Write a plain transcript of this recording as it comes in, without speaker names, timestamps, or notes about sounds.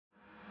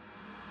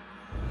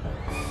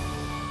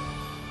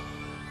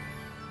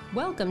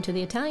Welcome to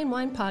the Italian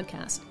Wine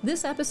Podcast.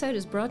 This episode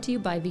is brought to you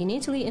by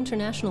Vinitaly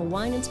International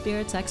Wine and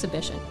Spirits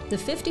Exhibition. The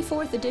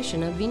 54th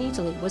edition of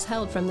Vinitaly was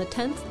held from the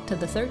 10th to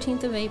the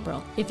 13th of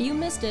April. If you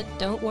missed it,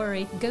 don't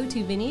worry. Go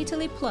to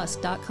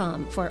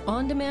vinitalyplus.com for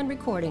on-demand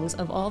recordings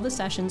of all the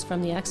sessions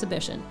from the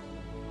exhibition.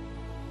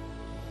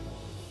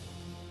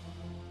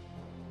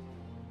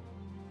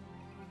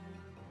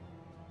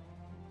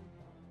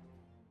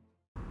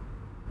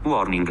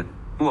 Warning.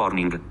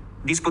 Warning.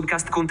 This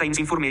podcast contains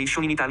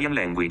information in Italian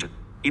language.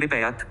 I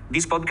repeat,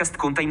 this podcast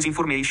contains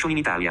information in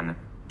Italian.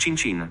 Cin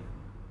cin.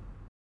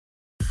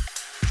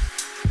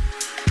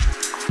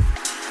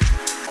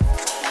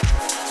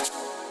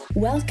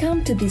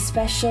 Welcome to this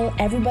special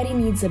Everybody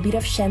Needs a Bit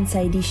of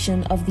Scienza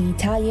edition of the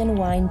Italian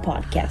Wine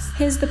Podcast.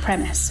 Here's the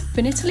premise.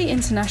 Vinitaly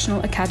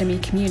International Academy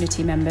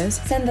community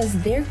members send us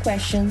their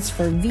questions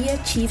for via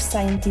Chief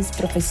Scientist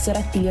Professor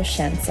Attilio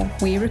Scienza.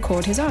 We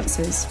record his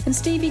answers, and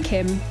Stevie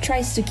Kim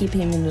tries to keep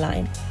him in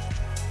line.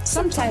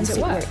 Sometimes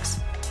it works.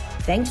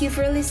 Thank you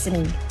for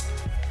listening.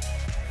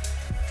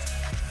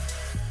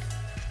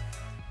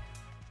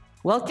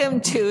 Welcome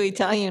to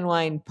Italian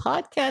Wine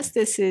Podcast.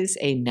 This is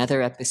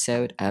another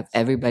episode of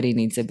Everybody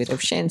Needs a Bit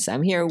of Scienza.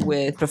 I'm here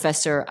with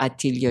Professor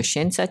Attilio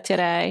Scienza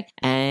today,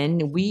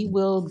 and we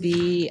will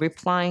be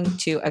replying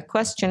to a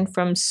question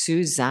from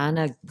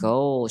Susannah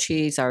Gold.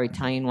 She's our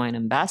Italian wine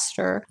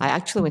ambassador. I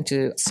actually went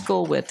to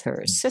school with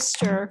her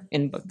sister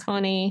in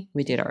Bocconi.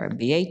 We did our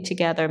MBA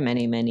together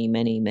many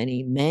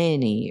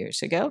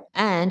years ago.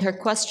 And her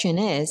question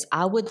is,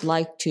 I would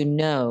like to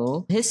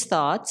know his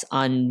thoughts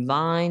on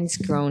vines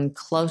grown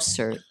closer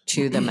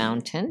to the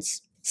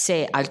mountains,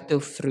 say Alto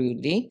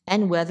Friuli,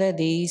 and whether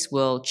these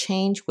will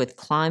change with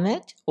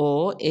climate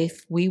or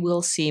if we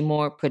will see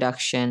more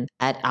production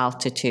at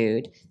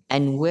altitude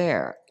and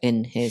where,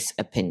 in his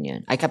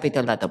opinion. Hai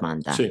capito la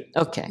domanda? Sì.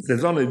 Ok. Le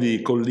zone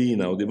di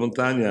collina o di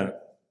montagna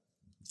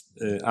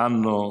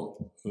hanno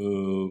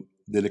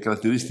delle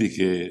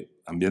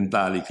caratteristiche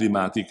ambientali,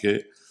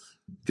 climatiche,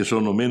 che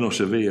sono meno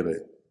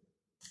severe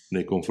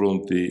nei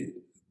confronti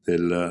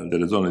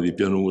delle zone di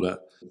pianura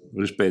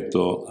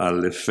rispetto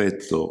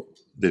all'effetto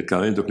del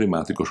cambiamento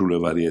climatico sulle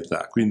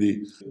varietà.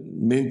 Quindi,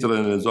 mentre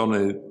nelle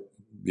zone,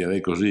 direi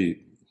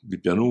così, di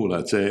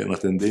pianura c'è una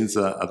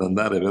tendenza ad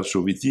andare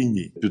verso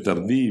vitigni più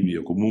tardivi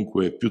o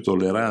comunque più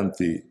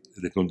tolleranti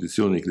alle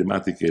condizioni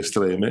climatiche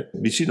estreme,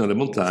 vicino alle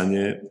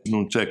montagne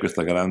non c'è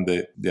questa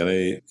grande,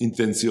 direi,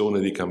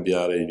 intenzione di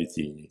cambiare i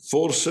vitigni.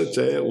 Forse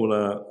c'è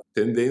una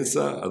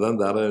tendenza ad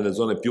andare nelle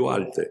zone più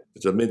alte,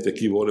 specialmente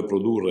chi vuole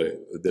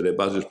produrre delle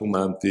basi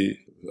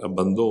spumanti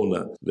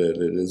abbandona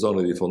le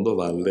zone di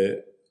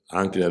fondovalle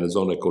anche nelle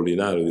zone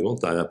collinari di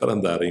montagna per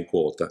andare in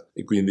quota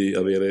e quindi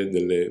avere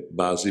delle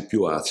basi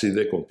più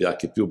acide con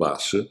pH più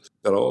bassi,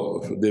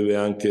 però deve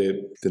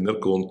anche tener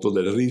conto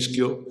del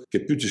rischio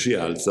che più ci si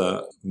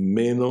alza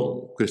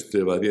meno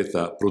queste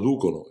varietà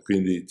producono,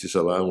 quindi ci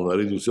sarà una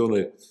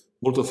riduzione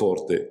molto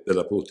forte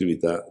della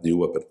produttività di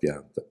uva per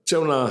pianta. C'è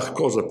una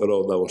cosa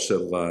però da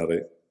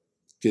osservare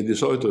che di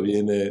solito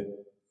viene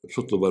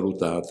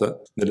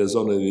sottovalutata nelle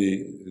zone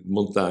di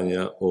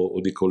montagna o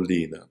di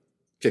collina,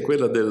 che è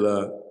quella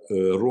del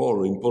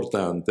ruolo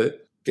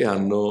importante che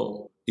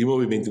hanno i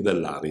movimenti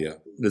dell'aria.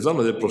 Le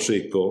zone del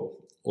Prosecco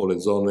o le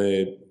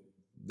zone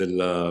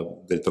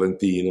del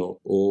Trentino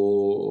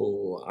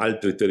o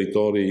altri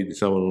territori,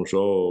 diciamo, non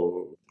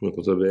so, come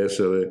potrebbe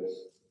essere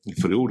il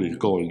Friuli, il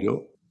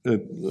Coglio,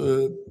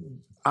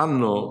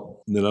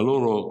 hanno nelle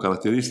loro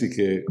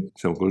caratteristiche,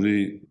 diciamo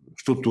così,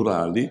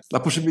 strutturali la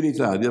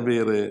possibilità di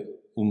avere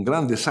un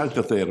grande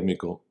salto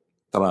termico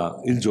tra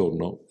il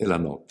giorno e la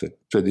notte.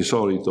 Cioè di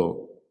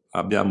solito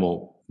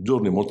abbiamo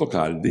giorni molto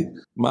caldi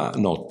ma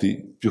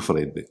notti più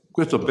fredde.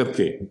 Questo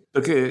perché?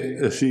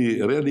 Perché si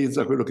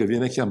realizza quello che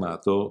viene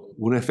chiamato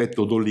un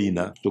effetto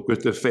d'olina.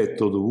 Questo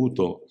effetto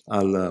dovuto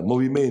al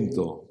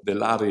movimento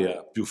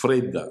dell'aria più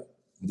fredda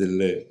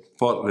delle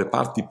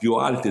parti più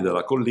alte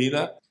della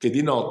collina che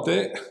di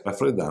notte,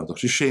 raffreddando,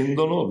 si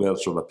scendono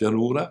verso la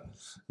pianura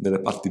nelle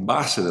parti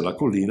basse della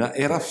collina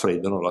e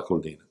raffreddano la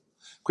collina.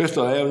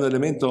 Questo è un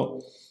elemento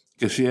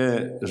che si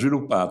è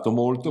sviluppato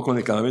molto con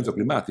il cambiamento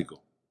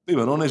climatico.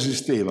 Prima non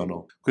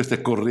esistevano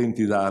queste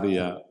correnti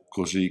d'aria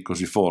così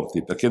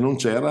forti perché non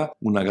c'era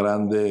una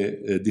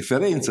grande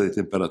differenza di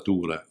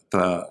temperatura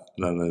tra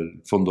il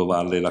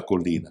fondovalle e la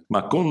collina,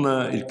 ma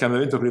con il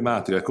cambiamento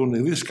climatico e con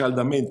il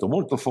riscaldamento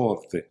molto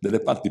forte delle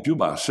parti più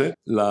basse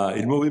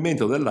il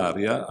movimento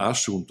dell'aria ha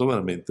assunto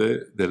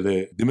veramente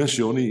delle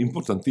dimensioni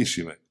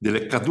importantissime.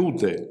 Delle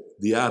cadute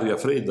di aria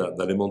fredda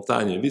dalle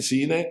montagne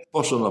vicine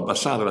possono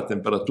abbassare la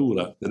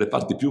temperatura delle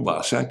parti più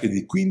basse anche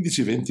di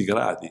 15-20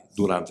 gradi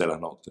durante la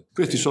notte.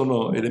 Questi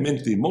sono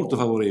elementi molto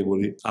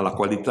favorevoli alla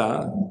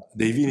qualità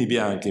dei vini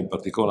bianchi in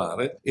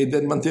particolare e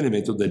del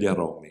mantenimento degli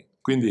aromi.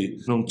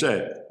 Quindi non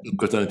c'è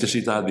questa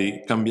necessità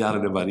di cambiare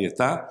le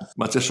varietà,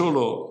 ma c'è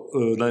solo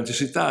la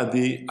necessità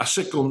di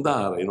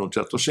assecondare in un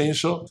certo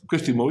senso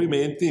questi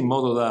movimenti in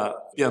modo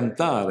da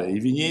piantare i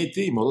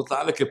vigneti in modo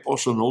tale che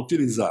possono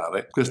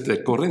utilizzare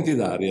queste correnti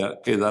d'aria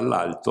che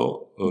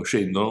dall'alto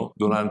scendono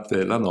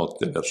durante la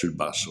notte verso il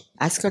basso.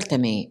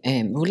 Ascoltami,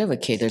 volevo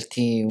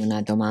chiederti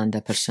una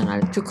domanda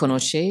personale. Tu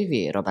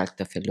conoscevi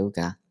Roberto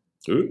Felluga?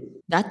 Sì.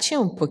 Dacci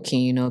un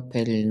pochino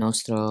per il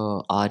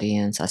nostro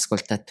audience,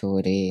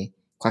 ascoltatori,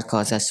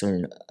 qualcosa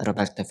sul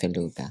Roberto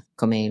Felluga.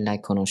 Come l'hai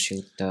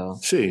conosciuto?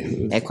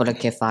 Sì. E quello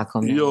che fa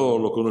come... Io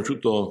l'ho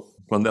conosciuto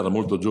quando era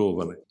molto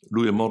giovane.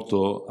 Lui è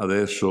morto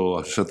adesso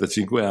a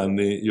 65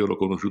 anni, io l'ho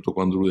conosciuto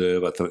quando lui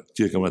aveva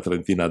circa una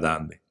trentina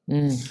d'anni.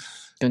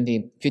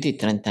 Quindi più di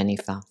 30 anni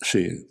fa.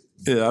 Sì,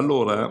 e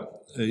allora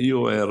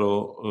io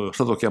ero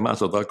stato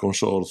chiamato dal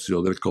consorzio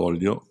del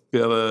Coglio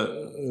per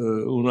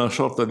una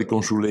sorta di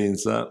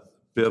consulenza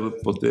per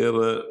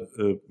poter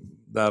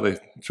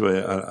dare cioè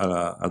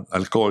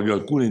al Coglio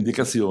alcune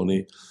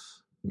indicazioni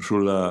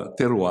sul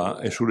terroir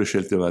e sulle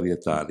scelte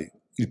varietali.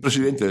 Il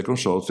presidente del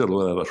consorzio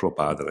allora era suo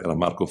padre, era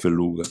Marco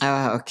Felluga.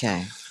 Ah,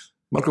 ok.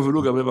 Marco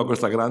Felluga aveva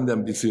questa grande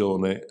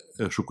ambizione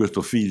su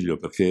questo figlio,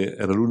 perché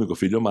era l'unico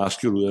figlio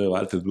maschio, lui aveva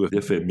altre 2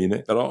 figlie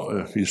femmine, però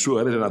il suo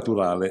erede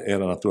naturale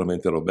era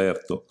naturalmente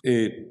Roberto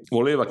e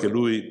voleva che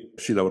lui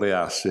si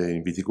laureasse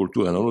in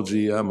viticoltura e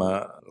enologia,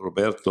 ma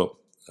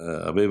Roberto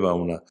aveva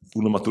una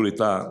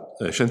maturità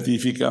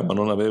scientifica, ma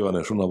non aveva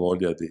nessuna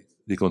voglia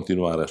di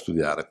continuare a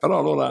studiare. Però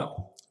allora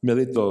mi ha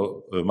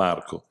detto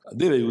Marco,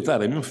 deve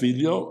aiutare mio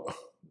figlio,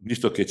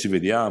 visto che ci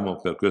vediamo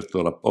per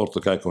questo rapporto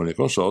che hai con il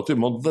consorzio, in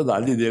modo da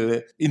dargli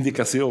delle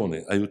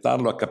indicazioni,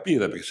 aiutarlo a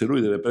capire, perché se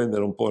lui deve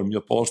prendere un po' il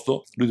mio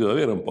posto, lui deve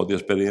avere un po' di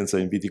esperienza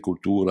in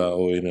viticoltura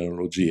o in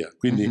enologia.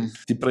 Quindi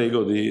ti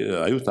prego di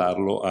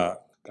aiutarlo a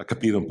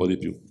capire un po' di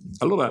più.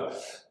 Allora,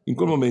 in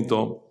quel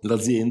momento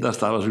l'azienda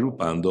stava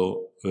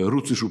sviluppando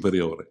Ruzzi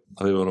Superiore.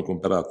 Avevano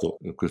comprato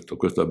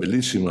questa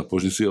bellissima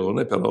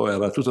posizione, però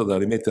era tutta da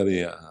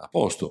rimettere a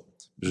posto.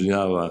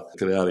 Bisognava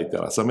creare i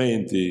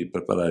terrazzamenti,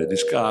 preparare gli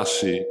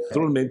scassi.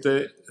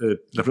 Naturalmente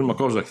la prima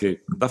cosa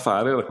da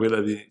fare era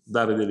quella di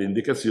dare delle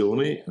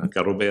indicazioni anche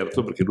a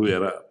Roberto, perché lui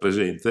era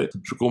presente,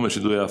 su come si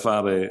doveva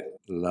fare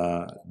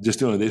la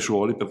gestione dei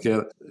suoli,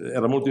 perché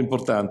era molto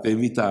importante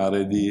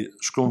evitare di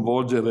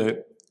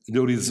sconvolgere gli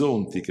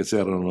orizzonti che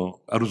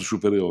c'erano a Ruzzi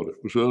Superiore.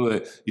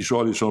 I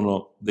suoli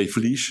sono dei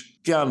flysch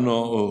che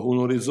hanno un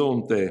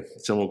orizzonte,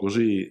 diciamo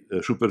così,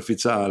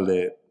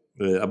 superficiale,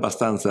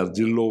 abbastanza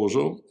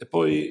argilloso, e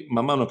poi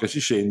man mano che si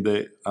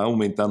scende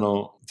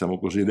aumentano, diciamo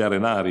così, le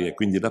arenarie,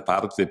 quindi la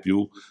parte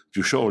più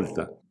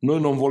sciolta. Noi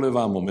non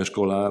volevamo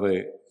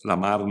mescolare la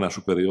marna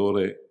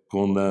superiore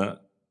con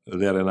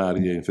le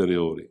arenarie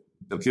inferiori,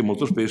 perché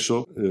molto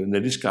spesso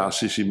negli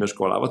scassi si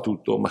mescolava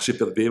tutto, ma si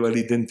perdeva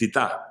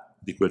l'identità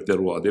di quel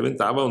terroir,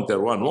 diventava un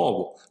terroir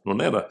nuovo,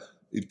 non era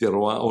il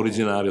terroir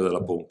originario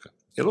della Ponca.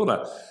 E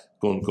allora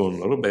con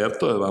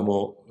Roberto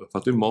avevamo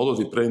fatto in modo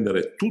di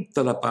prendere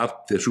tutta la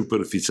parte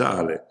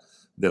superficiale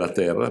della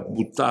terra,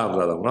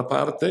 buttarla da una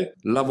parte,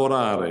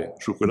 lavorare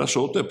su quella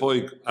sotto e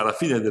poi alla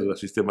fine della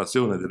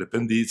sistemazione delle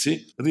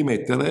pendici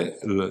rimettere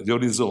gli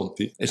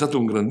orizzonti. È stato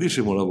un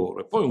grandissimo lavoro.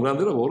 E poi un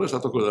grande lavoro è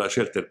stato quello della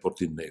scelta del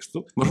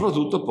portinnesto, ma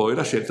soprattutto poi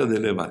la scelta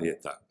delle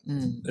varietà.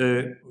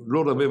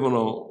 Loro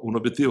avevano un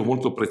obiettivo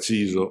molto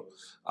preciso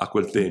a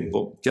quel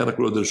tempo, che era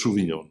quello del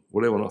Sauvignon.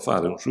 Volevano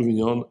fare un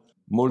Sauvignon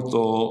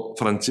molto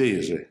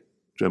francese,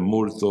 cioè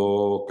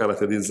molto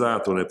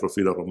caratterizzato nel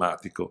profilo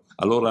aromatico.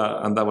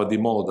 Allora andava di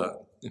moda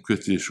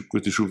questi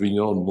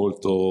Sauvignon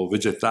molto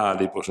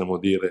vegetali, possiamo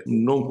dire,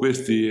 non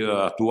questi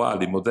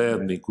attuali,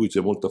 moderni, in cui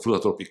c'è molta frutta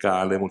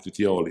tropicale, molti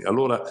tioli.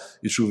 Allora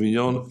i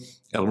Sauvignon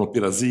erano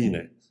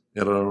pirazzine,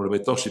 erano le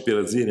metossi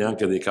pirazzine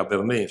anche dei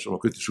Cabernet, sono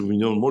questi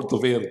Sauvignon molto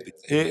verdi.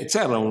 E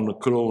c'era un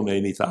clone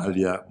in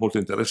Italia molto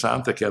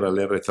interessante che era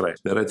l'R3.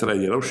 L'R3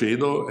 di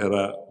Rauscedo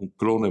era un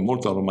clone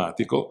molto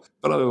aromatico,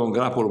 però aveva un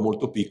grappolo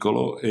molto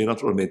piccolo e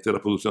naturalmente la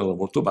produzione era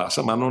molto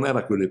bassa, ma non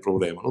era quello il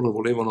problema. Loro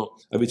volevano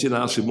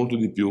avvicinarsi molto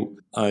di più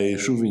ai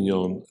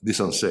Sauvignon di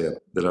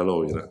Sancerre, della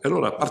Loira. E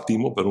allora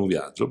partimmo per un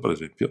viaggio, per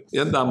esempio, e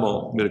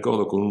andammo, mi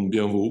ricordo, con un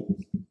BMW,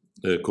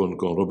 con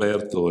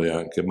Roberto e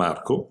anche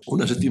Marco,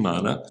 una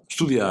settimana a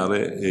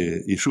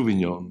studiare i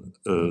Sauvignon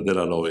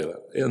della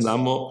Loira, e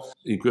andammo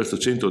in questo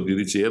centro di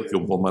ricerca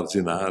un po'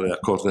 marginale a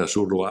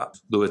Cornay-sur-Loire,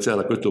 dove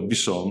c'era questo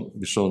Bisson.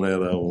 Bisson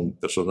era un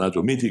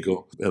personaggio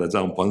mitico, era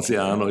già un po'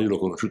 anziano, io l'ho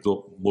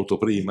conosciuto molto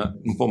prima,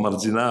 un po'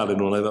 marginale,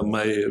 non aveva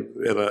mai,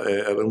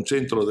 era un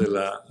centro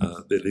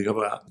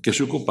dell'INRA che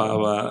si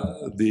occupava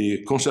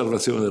di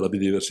conservazione della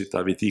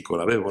biodiversità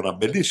viticola, aveva una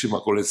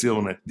bellissima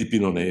collezione di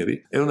Pinot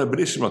Neri e una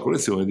bellissima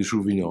collezione di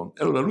Sauvignon.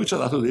 E allora lui ci ha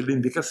dato delle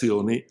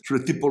indicazioni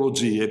sulle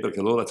tipologie, perché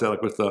allora c'era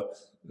questa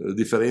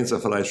differenza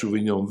fra il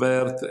Sauvignon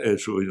Vert e il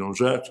Sauvignon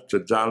Jaune,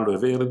 cioè giallo e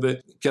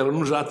verde, che erano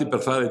usati per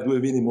fare 2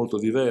 vini molto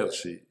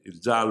diversi, il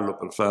giallo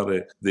per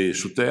fare dei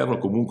Sauternes,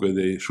 comunque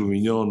dei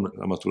Sauvignon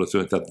a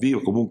maturazione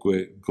tardiva,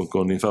 comunque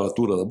con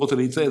infavatura da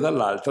botrytis, e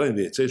dall'altra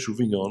invece il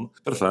Sauvignon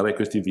per fare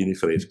questi vini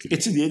freschi. E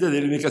ci diede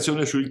delle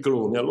indicazioni sui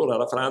cloni. Allora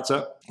la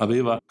Francia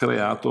aveva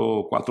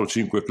creato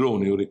 4-5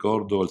 cloni, io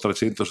ricordo il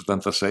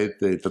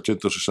 377, il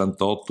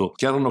 368,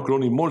 che erano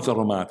cloni molto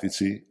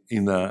aromatici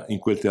in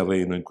quel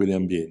terreno, in quegli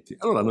ambienti.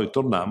 Allora noi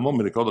tornammo,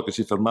 mi ricordo che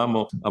ci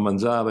fermammo a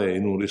mangiare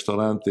in un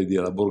ristorante di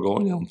La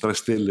Borgogna, un 3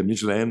 stelle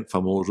Michelin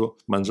famoso,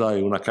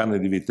 mangiai una carne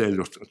di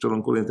vitello, c'era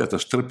ancora in testa,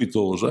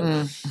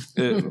 strepitosa.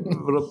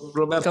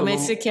 Roberto come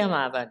si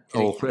chiamava?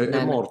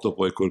 È morto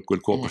poi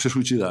quel cuoco, si è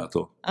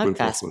suicidato.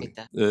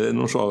 Caspita.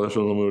 Non so,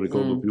 adesso non me lo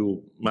ricordo più,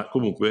 ma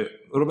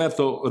comunque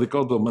Roberto,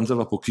 ricordo,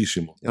 mangiava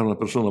pochissimo, era una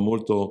persona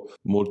molto,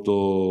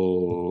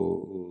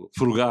 molto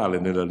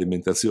frugale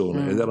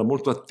nell'alimentazione ed era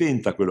molto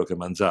attenta a quello che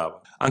mangiava.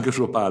 Anche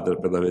suo padre,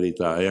 per la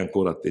verità, è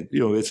ancora attento.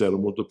 Io invece ero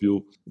molto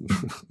più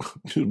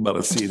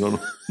sbarazzino,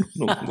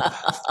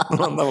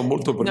 non andavo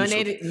molto per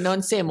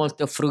non sei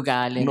molto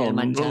frugale nel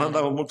mangiare. Non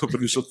andavo molto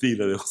per il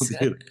sottile, devo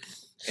dire.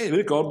 E mi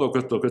ricordo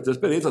questa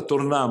esperienza,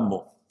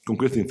 tornammo con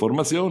queste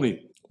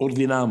informazioni,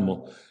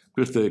 ordinammo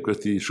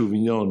questi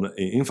Sauvignon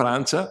in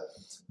Francia,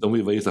 da un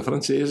vivaista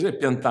francese,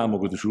 piantammo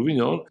questi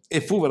Sauvignon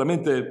e fu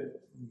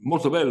veramente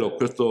molto bello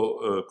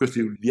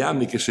gli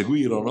anni che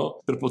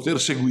seguirono per poter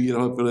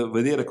seguire, per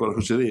vedere cosa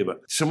succedeva.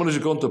 Ci siamo resi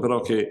conto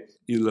però che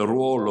il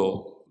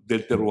ruolo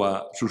del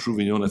terroir sul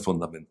Sauvignon è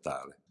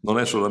fondamentale. Non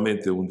è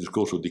solamente un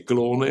discorso di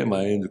clone,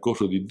 ma è un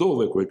discorso di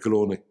dove quel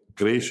clone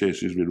cresce e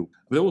si sviluppa.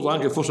 Abbiamo avuto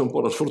anche forse un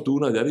po' la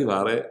sfortuna di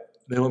arrivare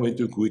nel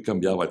momento in cui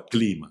cambiava il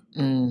clima.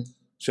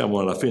 Siamo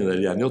alla fine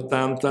degli anni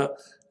 *80,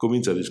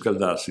 comincia a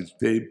riscaldarsi il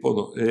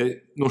tempo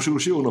e non si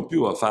riuscivano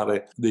più a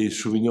fare dei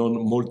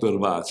Sauvignon molto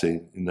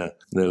erbacei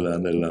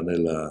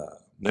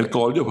nel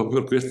Coglio, proprio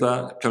per questo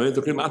cambiamento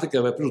climatico che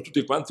aveva preso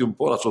tutti quanti un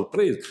po' la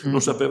sorpresa.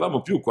 Non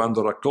sapevamo più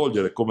quando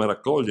raccogliere, come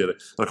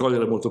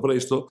raccogliere molto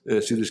presto,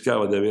 si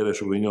rischiava di avere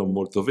Sauvignon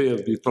molto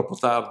verdi, troppo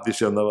tardi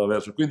si andava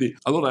verso. Quindi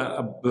allora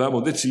avevamo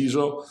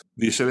deciso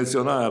di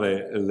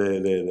selezionare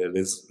le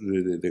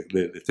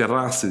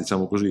terrazze,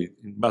 diciamo così,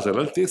 in base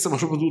all'altezza, ma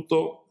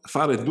soprattutto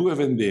fare 2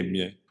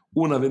 vendemmie.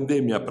 Una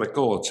vendemmia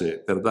precoce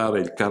per dare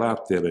il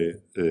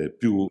carattere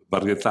più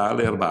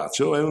varietale,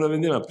 erbaceo, e una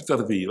vendemmia più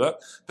tardiva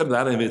per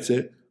dare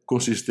invece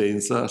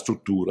consistenza,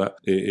 struttura.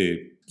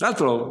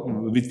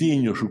 L'altro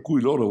vitigno su cui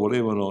loro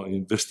volevano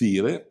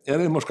investire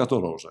era il Moscato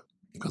Rosa.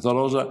 Il Moscato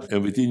Rosa è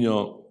un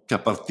vitigno che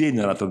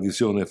appartiene alla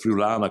tradizione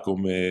friulana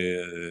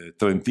come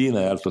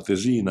trentina e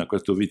altoatesina,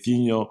 questo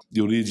vitigno di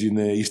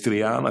origine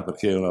istriana,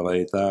 perché è una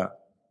varietà,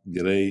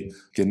 direi,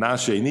 che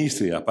nasce in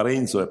Istria, a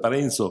Parenzo, e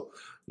Parenzo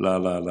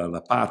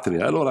la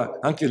patria. Allora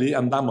anche lì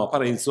andammo a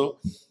Parenzo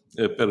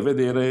per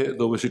vedere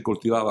dove si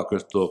coltivava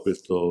questo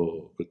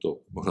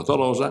Moscato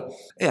Rosa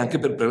e anche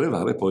per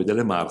prelevare poi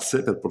delle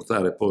marze per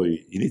portare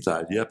poi in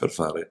Italia per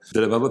fare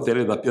delle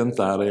valvaterie da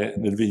piantare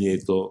nel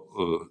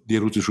vigneto di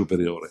Ruti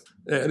Superiore.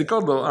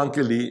 Ricordo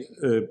anche lì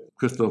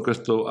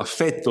questo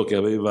affetto che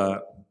aveva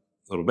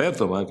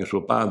Roberto, ma anche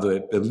suo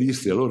padre, per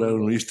l'Istria. Loro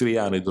erano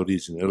istriani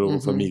d'origine, la loro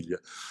famiglia.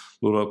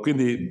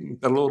 Quindi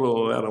per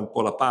loro era un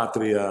po' la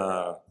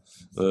patria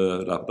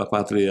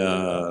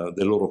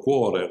del loro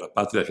cuore, la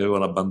patria che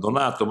avevano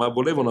abbandonato, ma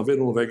volevano avere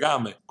un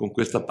legame con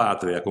questa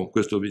patria, con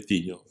questo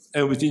vitigno. È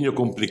un vitigno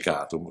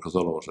complicato, il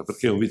Moscato Rosa,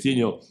 perché è un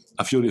vitigno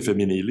a fiori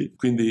femminili,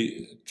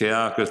 quindi che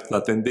ha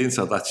questa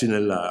tendenza ad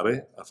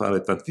acinellare, a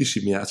fare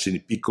tantissimi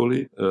acini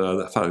piccoli,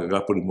 a fare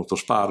grappoli molto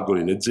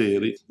spargoli,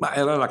 leggeri, ma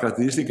era la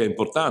caratteristica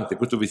importante.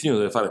 Questo vitigno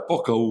deve fare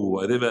poca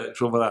uva e deve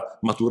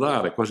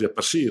maturare, quasi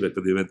appassire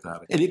per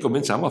diventare. E lì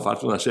cominciamo a fare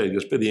una serie di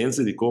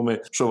esperienze di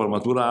come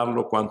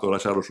sovramaturarlo, quanto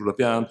lasciarlo sulla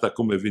pianta,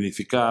 come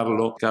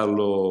vinificarlo,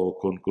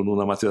 con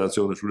una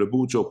macerazione sulle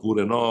bucce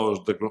oppure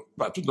no,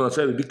 tutta una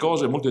serie di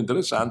cose molto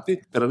interessanti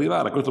per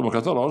arrivare a questo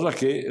Moscato Rosa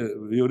che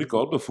io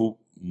ricordo fu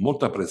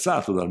molto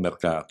apprezzato dal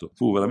mercato.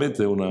 Fu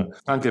veramente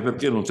anche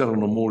perché non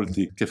c'erano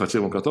molti che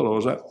facevano Moscato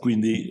Rosa,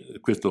 quindi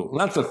un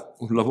altro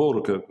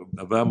lavoro che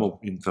avevamo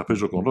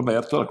intrapreso con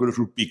Roberto era quello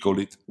sul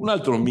Picolit, un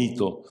altro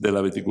mito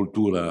della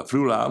viticoltura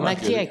friulana. Ma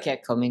chi è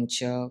che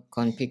cominciò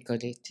con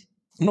Picolit?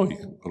 Noi,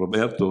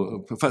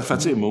 Roberto,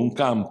 facemmo un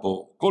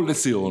campo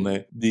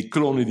collezione di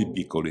cloni di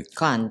Picolit.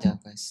 Quando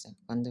questo?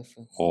 Quando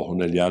fu?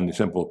 Negli anni,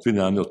 sempre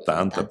fine anni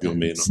 80 più o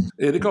meno. Sì.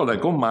 E ricordo che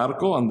con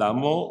Marco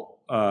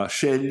andammo a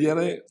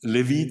scegliere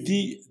le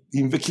viti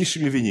in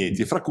vecchissimi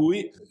vigneti, fra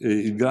cui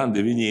il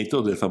grande vigneto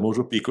del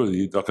famoso Picolit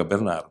di Rocca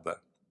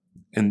Bernarda.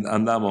 E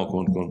andammo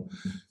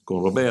con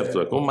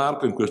Roberto e con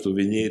Marco in questo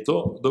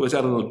vigneto dove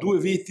c'erano 2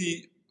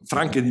 viti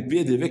franche di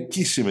piedi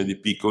vecchissime di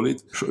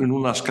Picolit in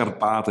una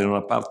scarpata, in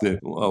una parte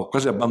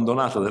quasi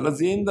abbandonata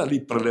dell'azienda.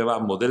 Lì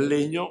prelevammo del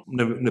legno,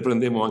 ne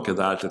prendemmo anche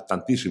da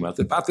tantissime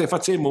altre parti e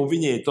facemmo un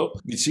vigneto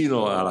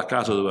vicino alla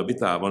casa dove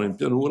abitavano in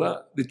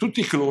pianura di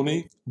tutti i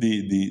cloni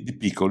di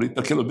Picolit,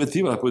 perché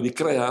l'obiettivo era quello di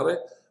creare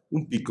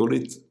un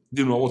Picolit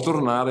di nuovo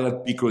tornare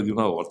al piccolo di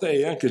una volta,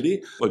 e anche lì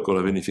poi con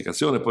la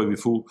vinificazione poi vi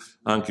fu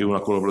anche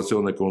una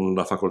collaborazione con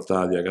la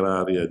facoltà di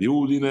agraria di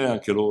Udine,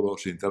 anche loro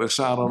si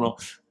interessarono.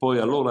 Poi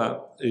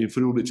allora in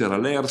Friuli c'era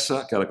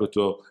l'ERSA, che era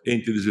questo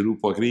ente di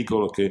sviluppo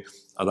agricolo che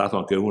ha dato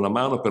anche una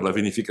mano per la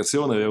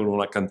vinificazione, avevano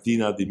una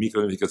cantina di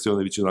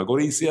microvinificazione vicino a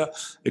Gorizia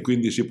e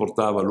quindi si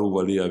portava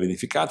l'uva lì a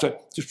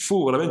vinificare. Cioè,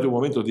 fu veramente un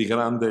momento di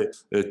grande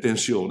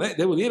tensione.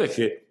 Devo dire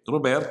che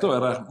Roberto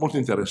era molto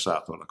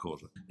interessato alla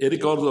cosa e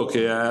ricordo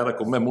che era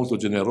con me molto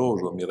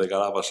generoso, mi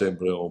regalava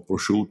sempre un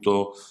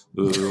prosciutto.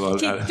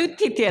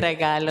 Tutti ti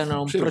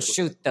regalano un sì,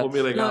 prosciutto. O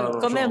mi regalano,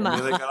 come mi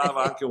mai?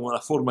 regalava anche una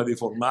forma di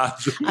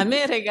formaggio. A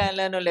me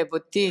regalano le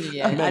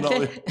bottiglie. A me no,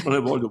 non ne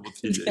voglio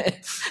bottiglie.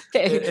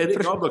 E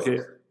ricordo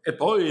che, e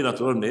poi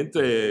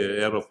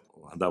naturalmente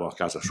andavo a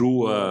casa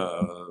sua,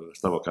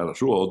 stavo a casa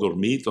sua, ho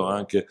dormito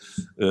anche,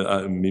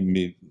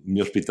 mi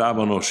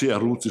ospitavano sia a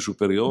Ruzzi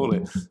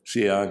Superiore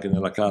sia anche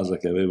nella casa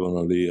che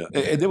avevano lì.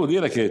 E devo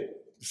dire che è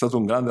stato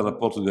un grande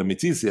rapporto di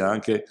amicizia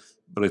anche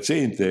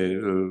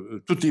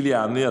recente. Tutti gli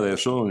anni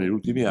adesso, negli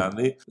ultimi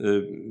anni,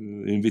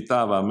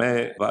 invitava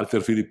me,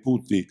 Walter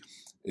Filipputti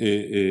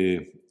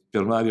e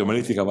per Mario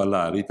Meletti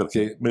Cavallari,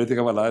 perché Meletti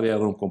Cavallari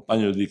era un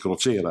compagno di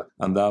crociera,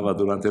 andava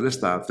durante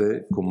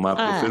l'estate con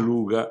Marco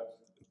Felluga.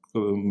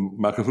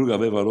 Marco Felluga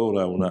aveva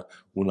allora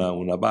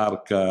una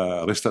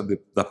barca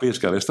da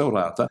pesca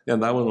restaurata e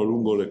andavano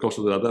lungo le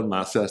coste della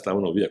Dalmazia,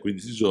 stavano via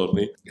 15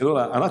 giorni e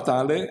allora a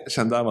Natale si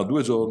andava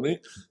 2 giorni,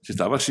 si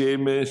stava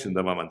assieme, si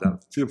andava a mangiare,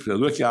 si faceva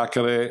 2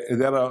 chiacchiere ed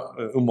era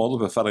un modo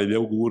per fare gli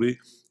auguri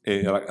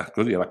e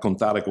così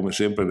raccontare come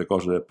sempre le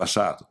cose del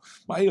passato.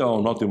 Ma io ho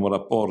un ottimo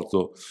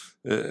rapporto.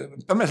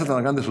 Per me è stata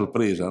una grande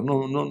sorpresa,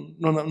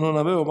 non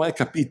avevo mai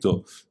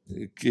capito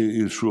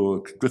che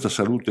questa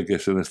salute che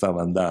se ne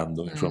stava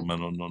andando, insomma,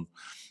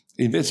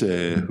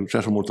 invece è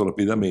successo molto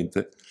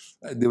rapidamente.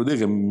 Devo dire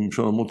che mi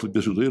sono molto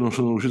piaciuto. Io non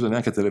sono riuscito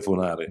neanche a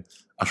telefonare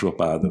a suo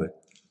padre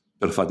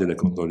per fargli le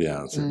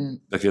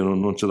condoglianze, perché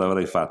non ce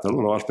l'avrei fatta.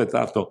 Allora ho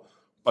aspettato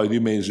un paio di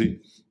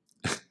mesi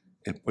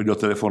e poi gli ho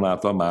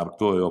telefonato a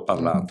Marco e ho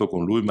parlato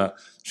con lui, ma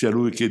sia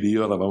lui che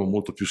io eravamo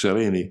molto più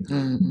sereni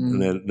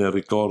nel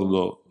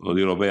ricordo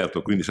di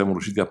Roberto, quindi siamo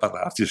riusciti a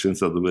parlarci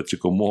senza doverci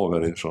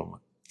commuovere, insomma.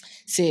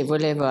 Sì,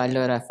 volevo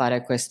allora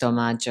fare questo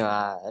omaggio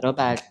a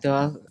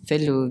Roberto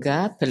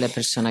Felluga per le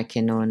persone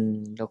che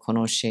non lo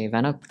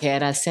conoscevano, che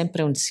era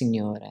sempre un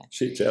signore.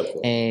 Sì, certo.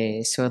 E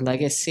il suo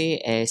legacy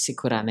è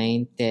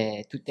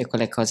sicuramente tutte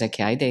quelle cose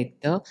che hai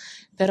detto,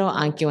 però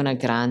anche una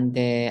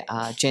grande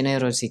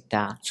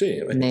generosità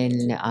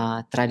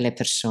tra le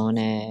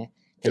persone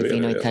del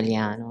vino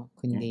italiano.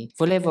 Quindi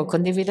volevo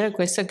condividere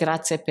questo,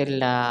 grazie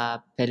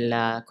per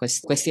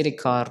questi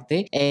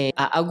ricordi e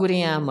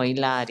auguriamo a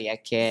Ilaria,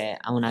 che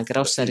ha una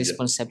grossa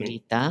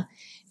responsabilità,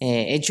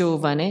 è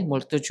giovane,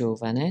 molto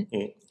giovane,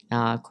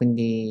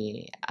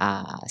 quindi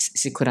ha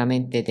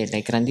sicuramente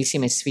delle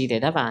grandissime sfide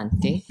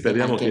davanti.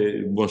 Speriamo che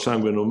il buon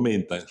sangue non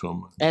menta,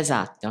 insomma.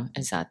 Esatto.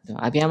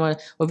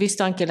 Ho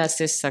visto anche la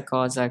stessa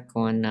cosa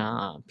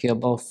con Pio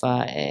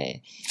Boffa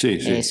e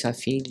sua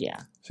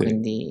figlia. Sì.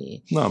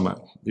 Quindi... No,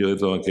 ma io ho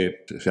detto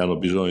anche se hanno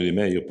bisogno di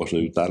me io posso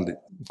aiutarli,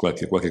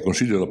 qualche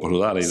consiglio lo posso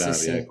dare a Ilaria.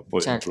 Sì, ecco.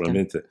 Poi certo.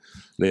 Naturalmente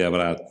lei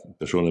avrà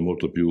persone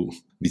molto più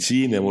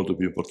vicine, molto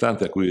più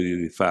importanti a cui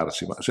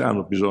rifarsi, ma se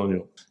hanno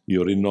bisogno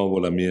io rinnovo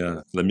la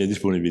mia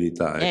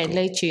disponibilità. Ecco.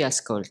 Lei ci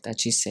ascolta,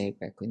 ci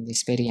segue, quindi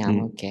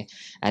speriamo che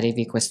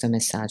arrivi questo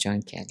messaggio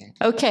anche a lei.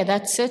 Okay,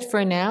 that's it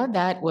for now.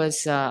 That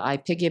was, I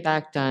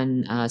piggybacked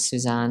on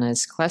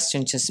Susannah's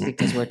question just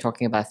because we're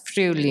talking about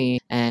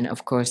Friuli, and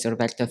of course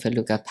Roberto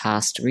Felluga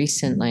passed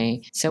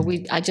recently. So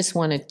I just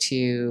wanted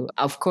to,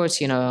 of course,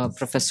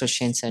 Professor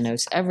Scienza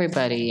knows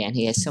everybody and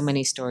he has so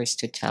many stories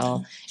to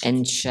tell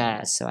and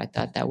share. So I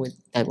thought that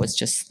was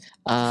just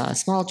a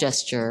small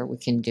gesture we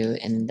can do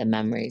in the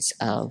memories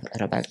of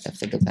Roberto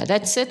Felluga.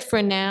 That's it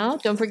for now.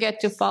 Don't forget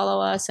to follow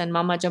us on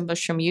Mama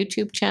Jumboshroom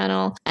YouTube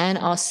channel and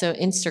also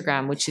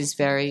Instagram, which is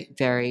very,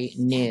 very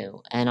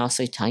new, and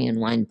also Italian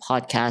Wine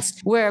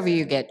Podcast, wherever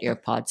you get your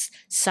pods.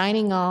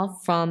 Signing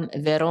off from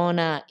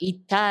Verona,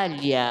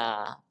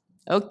 Italia.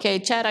 Ok,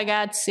 ciao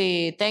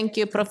ragazzi. Thank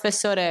you,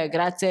 professore.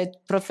 Grazie,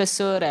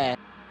 professore.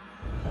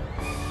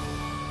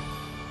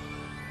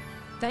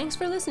 Thanks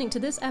for listening to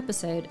this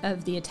episode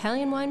of the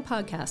Italian Wine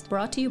Podcast,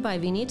 brought to you by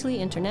Vinitaly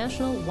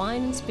International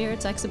Wine and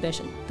Spirits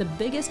Exhibition, the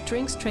biggest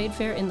drinks trade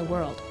fair in the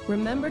world.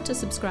 Remember to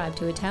subscribe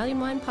to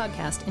Italian Wine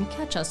Podcast and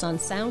catch us on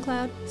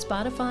SoundCloud,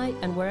 Spotify,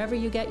 and wherever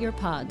you get your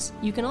pods.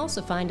 You can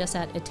also find us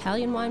at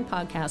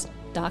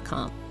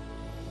ItalianWinePodcast.com.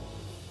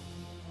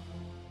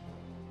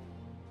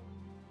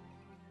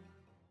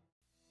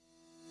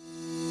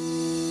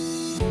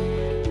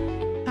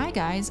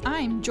 Hi guys,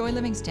 I'm Joy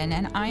Livingston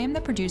and I am the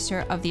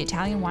producer of the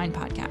Italian Wine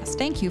Podcast.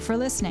 Thank you for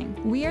listening.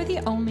 We are the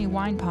only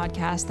wine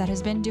podcast that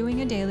has been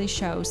doing a daily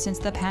show since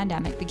the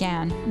pandemic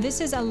began. This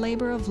is a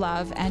labor of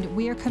love and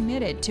we are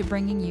committed to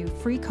bringing you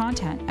free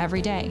content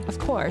every day. Of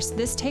course,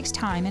 this takes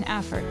time and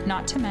effort,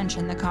 not to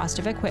mention the cost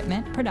of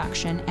equipment,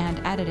 production,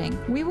 and editing.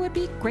 We would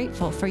be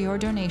grateful for your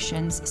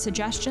donations,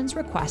 suggestions,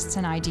 requests,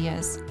 and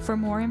ideas. For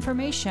more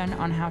information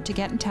on how to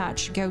get in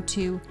touch, go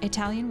to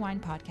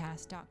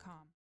ItalianWinePodcast.com.